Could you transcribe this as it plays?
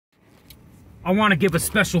I want to give a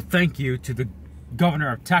special thank you to the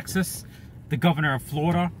governor of Texas, the governor of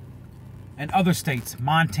Florida, and other states,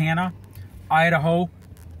 Montana, Idaho,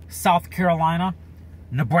 South Carolina,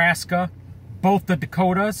 Nebraska, both the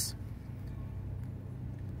Dakotas.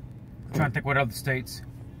 I'm trying to think what other states.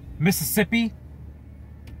 Mississippi,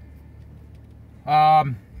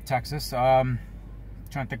 Texas, trying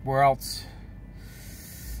to think where else.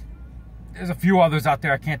 There's a few others out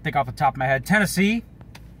there I can't think off the top of my head. Tennessee.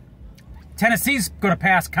 Tennessee's going to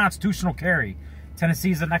pass constitutional carry.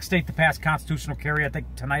 Tennessee's the next state to pass constitutional carry, I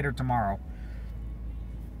think tonight or tomorrow.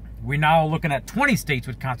 We're now looking at 20 states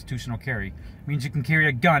with constitutional carry. It means you can carry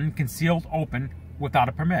a gun concealed open without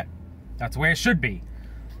a permit. That's the way it should be.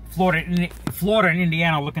 Florida and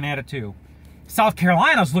Indiana are looking at it too. South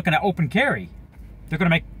Carolina's looking at open carry. They're going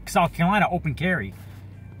to make South Carolina open carry.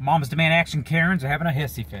 Moms Demand Action Karens are having a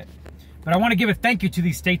hissy fit. But I want to give a thank you to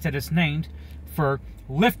these states that it's named for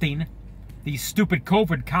lifting these stupid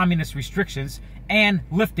COVID communist restrictions and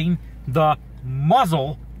lifting the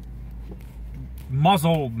muzzle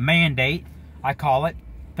mandate, I call it,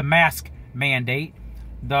 the mask mandate,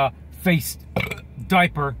 the face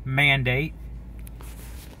diaper mandate.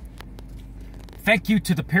 Thank you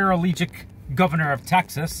to the paralegic governor of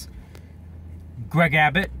Texas, Greg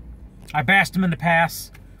Abbott. I bashed him in the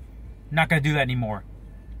past. Not going to do that anymore.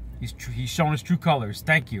 He's shown his true colors.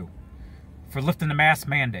 Thank you for lifting the mask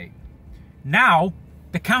mandate. Now,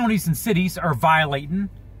 the counties and cities are violating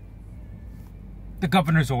the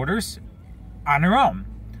governor's orders on their own.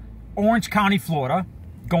 Orange County, Florida,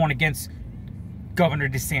 going against Governor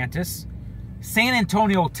DeSantis. San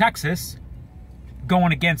Antonio, Texas,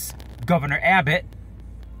 going against Governor Abbott.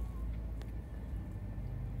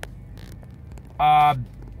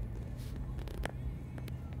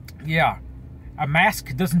 Yeah, a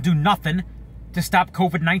mask doesn't do nothing to stop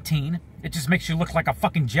COVID-19. It just makes you look like a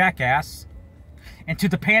fucking jackass. And to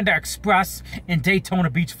the Panda Express in Daytona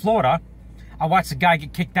Beach, Florida, I watched a guy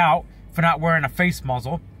get kicked out for not wearing a face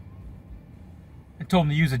muzzle and told him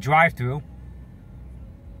to use a drive-thru.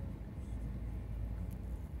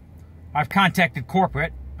 I've contacted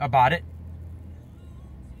corporate about it.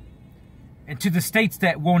 And to the states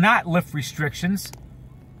that will not lift restrictions,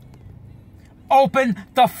 open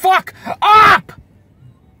the fuck up!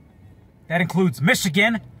 That includes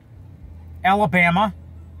Michigan, Alabama,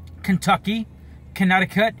 Kentucky,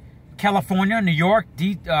 Connecticut, California, New York,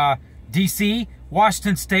 D.C.,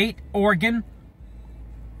 Washington State, Oregon,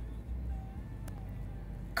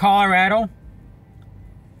 Colorado,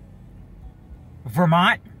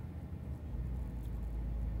 Vermont,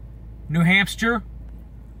 New Hampshire.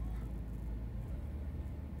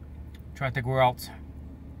 Trying to think where else.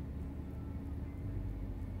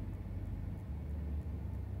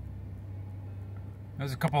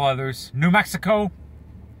 There's a couple others. New Mexico.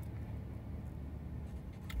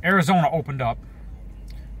 Arizona opened up.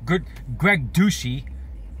 Good. Greg Douchebag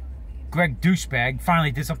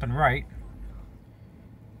finally did something right.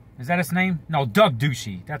 Is that his name? No, Doug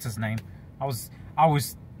Ducey. That's his name. I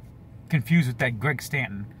was confused with that Greg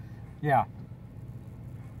Stanton. Yeah.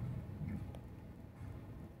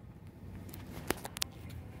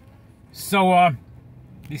 So,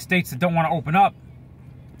 these states that don't want to open up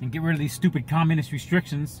and get rid of these stupid communist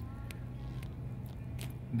restrictions,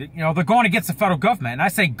 you know, they're going against the federal government. And I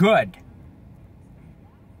say good.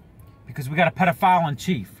 Because we got a pedophile in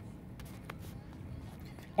chief.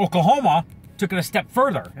 Oklahoma took it a step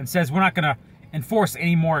further and says we're not going to enforce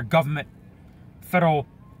any more government federal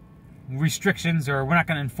restrictions, or we're not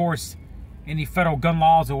going to enforce any federal gun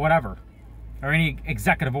laws or whatever, or any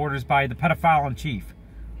executive orders by the pedophile in chief.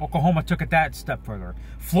 Oklahoma took it that step further.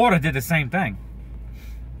 Florida did the same thing.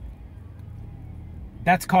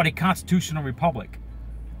 That's called a constitutional republic.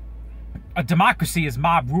 A democracy is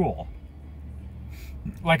mob rule.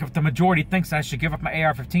 Like if the majority thinks I should give up my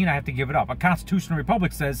AR-15, I have to give it up. A constitutional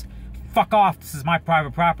republic says, fuck off, this is my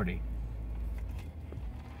private property.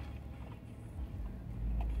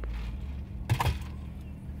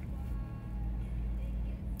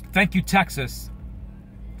 Thank you, Texas,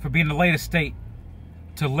 for being the latest state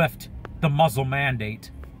to lift the muzzle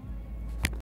mandate.